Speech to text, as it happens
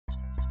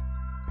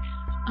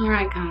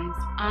Alright guys,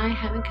 I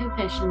have a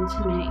confession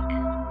to make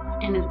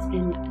and it's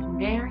been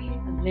very,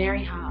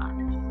 very hard.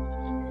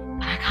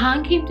 But I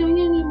can't keep doing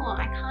it anymore.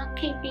 I can't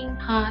keep being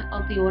part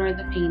of the Order of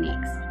the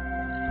Phoenix.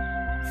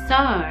 So,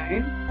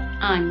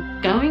 I'm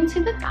going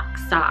to the dark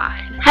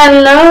side.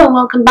 Hello and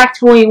welcome back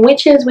to all you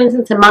witches,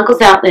 wizards and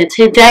muggles out there.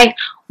 Today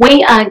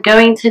we are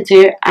going to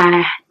do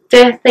a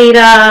Death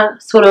Eater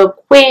sort of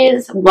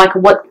quiz, like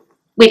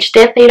which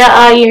Death Eater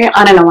are you?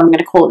 I don't know what I'm going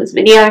to call this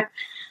video.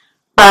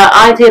 But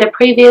I did a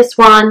previous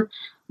one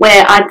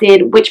where I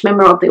did which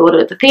member of the Order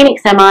of the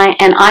Phoenix am I,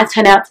 and I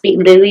turned out to be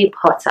Lily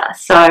Potter.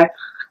 So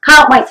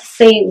can't wait to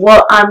see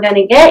what I'm going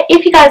to get.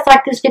 If you guys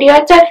like this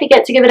video, don't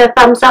forget to give it a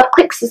thumbs up.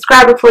 Click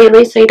subscribe before you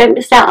leave so you don't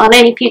miss out on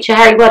any future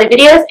Harry Potter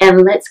videos.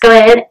 And let's go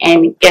ahead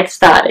and get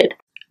started.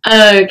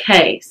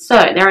 Okay, so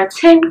there are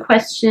 10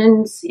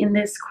 questions in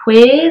this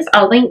quiz.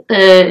 I'll link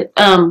the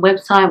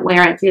website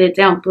where I did it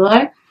down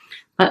below.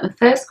 But the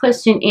first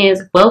question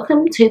is,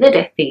 welcome to the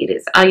Death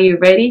Eaters. Are you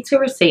ready to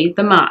receive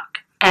the mark?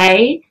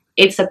 A,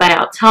 it's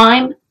about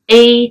time.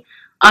 B,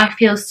 I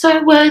feel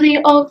so worthy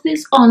of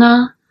this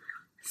honor.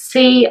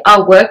 C,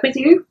 I'll work with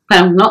you, but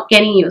I'm not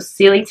getting your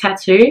silly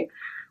tattoo.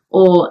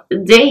 Or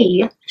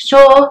D,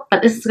 sure,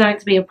 but this is going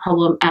to be a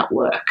problem at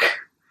work.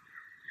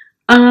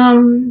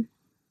 I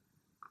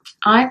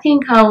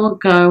think I will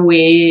go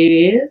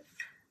with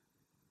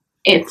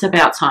it's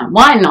about time.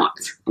 Why not?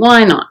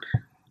 Why not?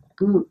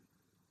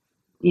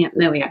 Yeah,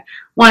 there we go.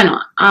 Why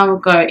not? I will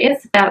go,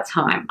 it's about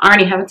time. I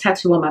already have a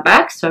tattoo on my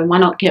back, so why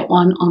not get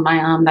one on my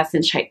arm that's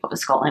in shape of a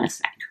skull and a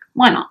snake?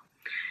 Why not?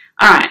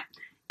 Alright.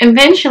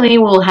 Eventually,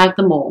 we'll have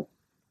them all.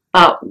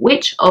 But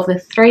which of the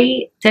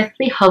 3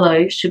 Deathly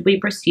Hallows should we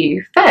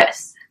pursue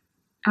first?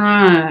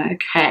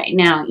 Okay.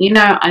 Now, you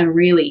know I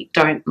really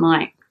don't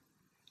like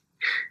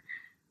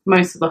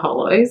most of the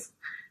Hallows.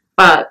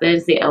 But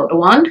there's the Elder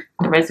Wand,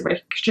 the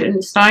Resurrection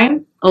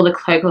Stone, or the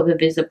Cloak of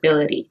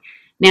Invisibility.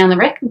 Now,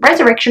 the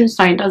Resurrection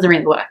Stone doesn't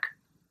really work.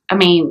 I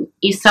mean,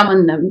 you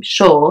summon them,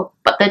 sure,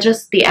 but they're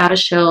just the outer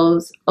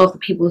shells of the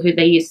people who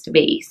they used to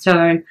be.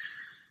 So,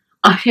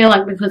 I feel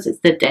like because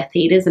it's the Death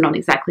Eaters and not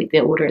exactly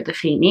the Order of the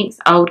Phoenix,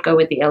 I would go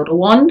with the Elder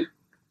Wand.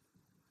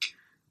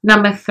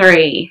 Number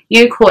 3,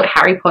 you caught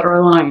Harry Potter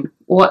alone.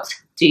 What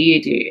do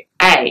you do?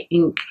 A,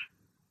 oh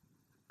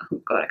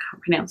God, I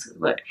can't pronounce this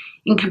word.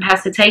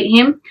 Incapacitate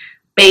him.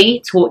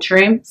 B, torture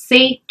him.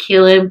 C,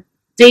 kill him.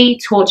 D,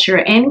 torture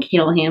and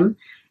kill him.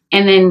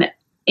 And then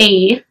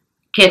E,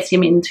 gets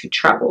him into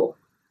trouble.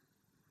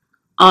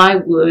 I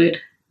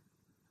would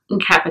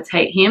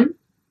incapacitate him.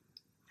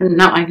 And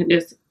now I can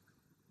just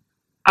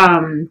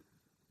hand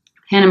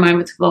him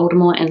over to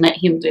Voldemort and let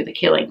him do the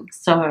killing.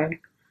 So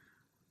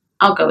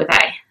I'll go with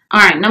A.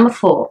 Alright, number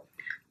 4.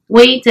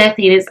 We Death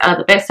Eaters are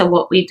the best at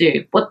what we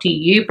do. What do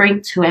you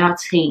bring to our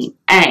team?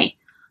 A,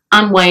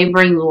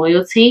 unwavering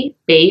loyalty.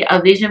 B, a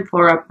vision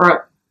for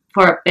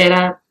a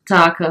better,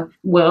 darker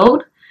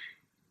world.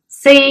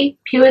 C,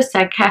 pure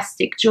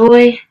sarcastic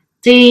joy.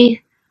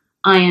 D,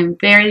 I am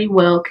very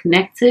well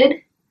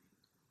connected.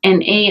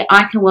 And E,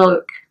 I can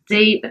work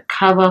deep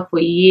cover for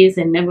years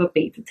and never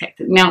be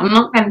detected. Now, I'm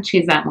not going to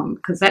choose that one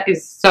because that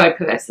is so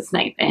perverse,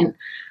 Snape, and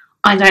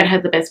I don't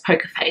have the best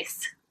poker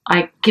face.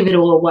 I give it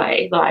all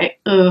away, like,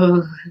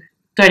 ugh,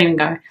 don't even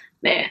go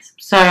there.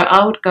 So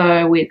I would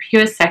go with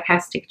pure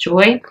sarcastic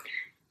joy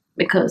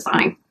because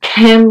I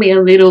can be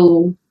a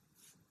little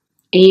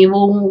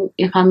evil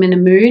if I'm in a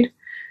mood.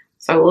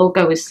 So we'll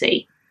go with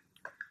C.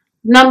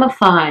 Number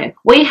 5.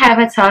 We have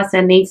a task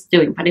that needs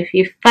doing, but if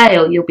you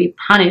fail, you'll be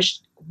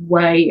punished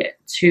way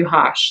too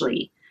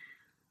harshly.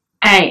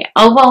 A,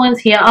 I'll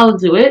volunteer, I'll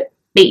do it.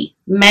 B,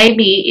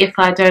 maybe if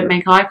I don't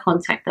make eye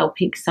contact, they'll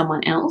pick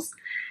someone else.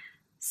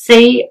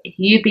 C,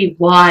 you be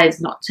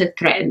wise not to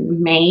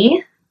threaten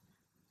me.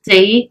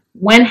 D,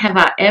 when have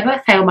I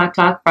ever failed my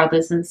dark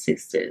brothers and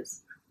sisters?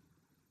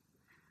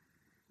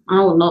 I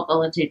will not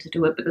volunteer to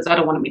do it because I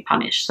don't want to be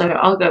punished. So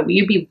I'll go,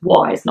 you be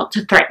wise not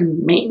to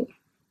threaten me.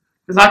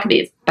 Because I can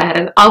be as bad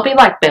as, I'll be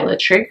like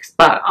Bellatrix,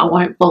 but I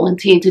won't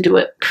volunteer to do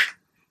it.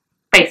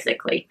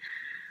 Basically.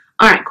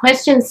 Alright,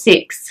 question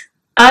 6.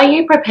 Are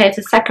you prepared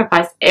to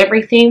sacrifice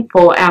everything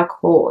for our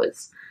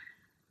cause?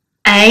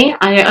 A,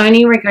 I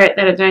only regret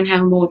that I don't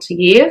have more to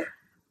give.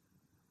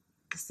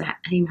 What does that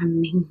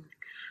even mean?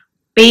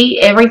 B,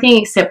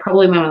 everything except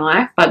probably my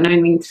life, but no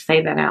need to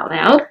say that out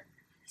loud.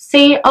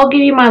 C, I'll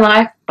give you my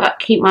life, but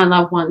keep my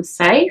loved ones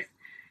safe.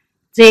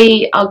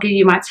 D, I'll give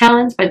you my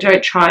talents, but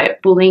don't try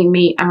bullying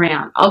me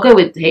around. I'll go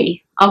with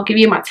D. I'll give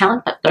you my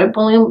talent, but don't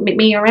bully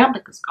me around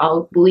because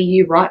I'll bully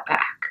you right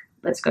back.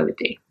 Let's go with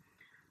D.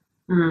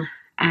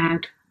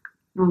 Add.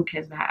 No one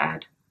cares about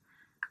add.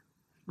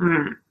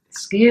 Alright,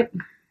 skip.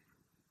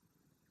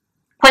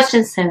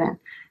 Question 7.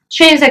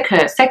 Choose a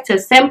curse. Sector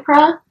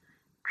Sempra,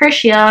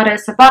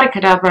 Cruciatus, Avada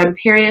Kedavra,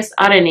 Imperius.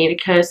 I don't need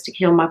a curse to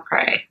kill my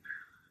prey.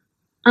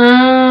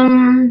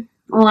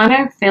 Well, I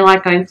don't feel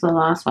like going for the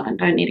last one. I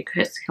don't need a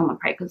curse to kill my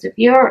prey because if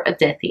you're a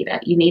Death Eater,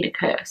 you need a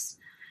curse.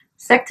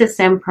 Sector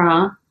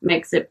Sempra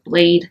makes it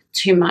bleed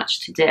too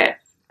much to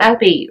death. That'd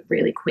be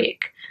really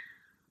quick.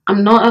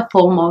 I'm not a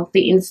form of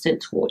the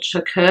instant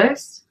torture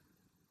curse.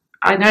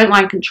 I don't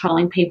like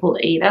controlling people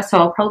either, so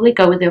I'll probably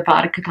go with the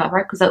Avada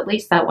Kedavra, because at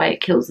least that way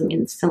it kills them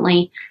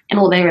instantly, and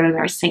all they're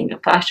going to see the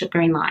flash of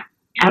green light.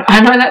 I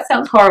know that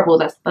sounds horrible,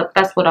 but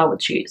that's what I would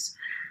choose.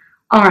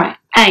 Alright,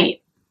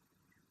 8.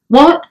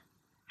 What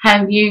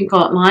have you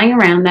got lying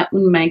around that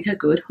would make a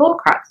good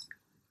Horcrux?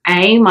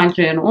 A. My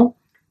journal.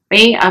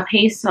 B. A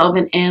piece of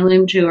an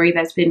heirloom jewelry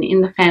that's been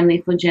in the family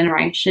for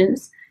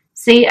generations.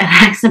 C. An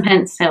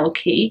Azkaban cell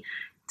key.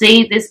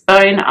 D. This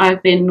bone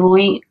I've been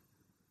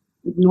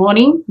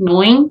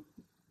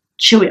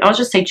chewing. I'll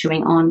just say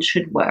chewing on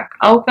should work.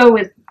 I'll go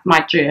with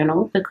my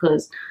journal,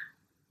 because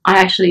I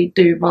actually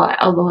do write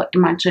a lot in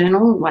my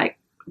journal, like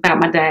about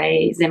my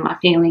days and my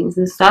feelings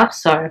and stuff.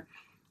 So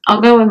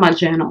I'll go with my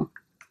journal.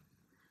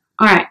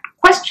 Alright,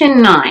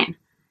 question 9.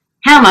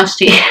 How much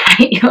do you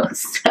hate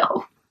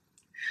yourself?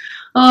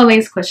 Oh,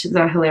 these questions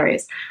are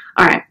hilarious.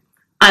 Alright,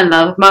 I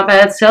love my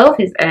bad self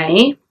is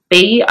A.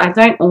 B. I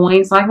don't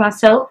always like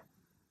myself,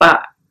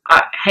 but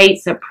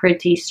hate's a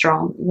pretty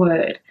strong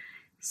word.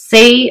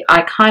 C.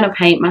 I kind of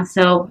hate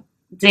myself.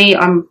 D.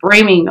 I'm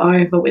brimming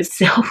over with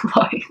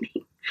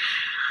self-loathing.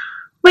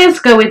 Let's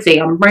go with D.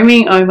 I'm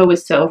brimming over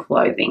with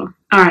self-loathing.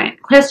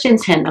 Alright, question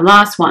 10, the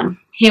last one.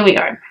 Here we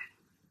go.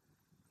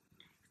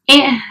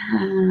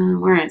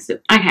 Where is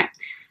it? Okay.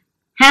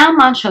 How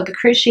much of the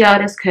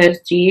Cruciatus Curse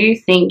do you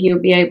think you'll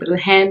be able to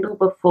handle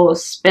before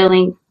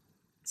spilling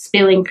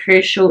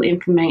crucial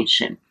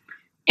information?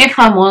 If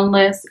I'm on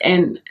this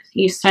and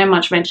you so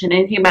much mention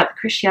anything about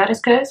the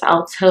Cruciatus Curse,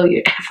 I'll tell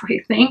you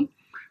everything.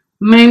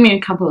 Move me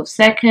a couple of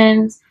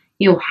seconds.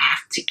 You'll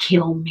have to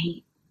kill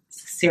me.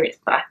 It's a serious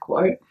black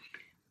quote.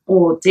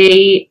 Or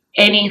D.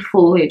 Any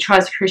fool who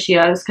tries to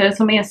Cruciatus Curse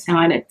on me is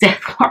signed a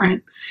death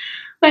warrant.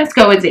 Let's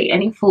go with D.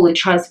 Any fool who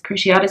tries to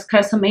Cruciatus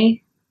Curse on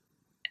me,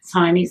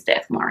 sign his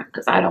death warrant,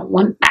 because I don't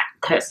want that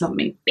curse on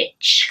me,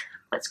 bitch.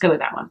 Let's go with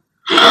that one.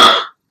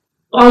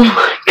 Oh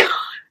my god.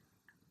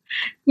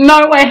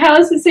 No way, how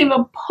is this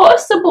even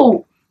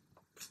possible?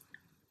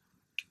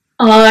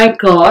 I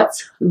got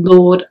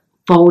Lord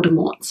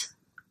Voldemort.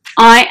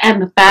 I am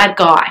the bad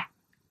guy.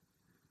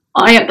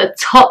 I am the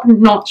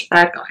top-notch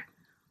bad guy.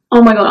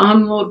 Oh my god,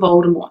 I'm Lord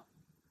Voldemort.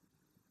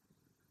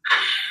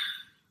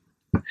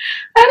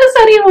 How does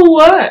that even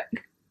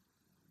work?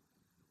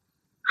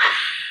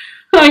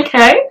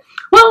 Okay,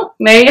 well,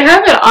 there you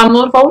have it. I'm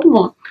Lord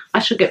Voldemort. I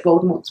should get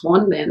Voldemort's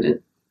wand then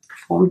and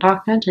perform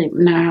dark magic.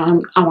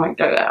 No, I won't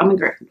do that. I'm a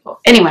Gryffindor.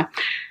 Anyway,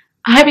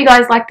 I hope you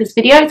guys liked this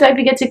video. Don't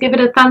forget to give it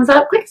a thumbs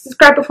up. Click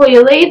subscribe before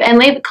you leave, and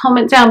leave a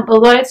comment down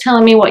below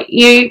telling me what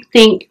you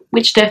think,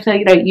 which Death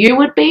Eater you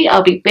would be.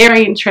 I'll be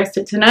very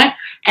interested to know,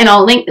 and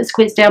I'll link this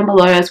quiz down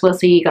below as well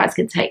so you guys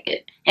can take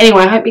it.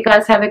 Anyway, I hope you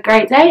guys have a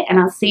great day, and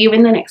I'll see you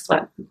in the next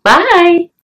one. Bye!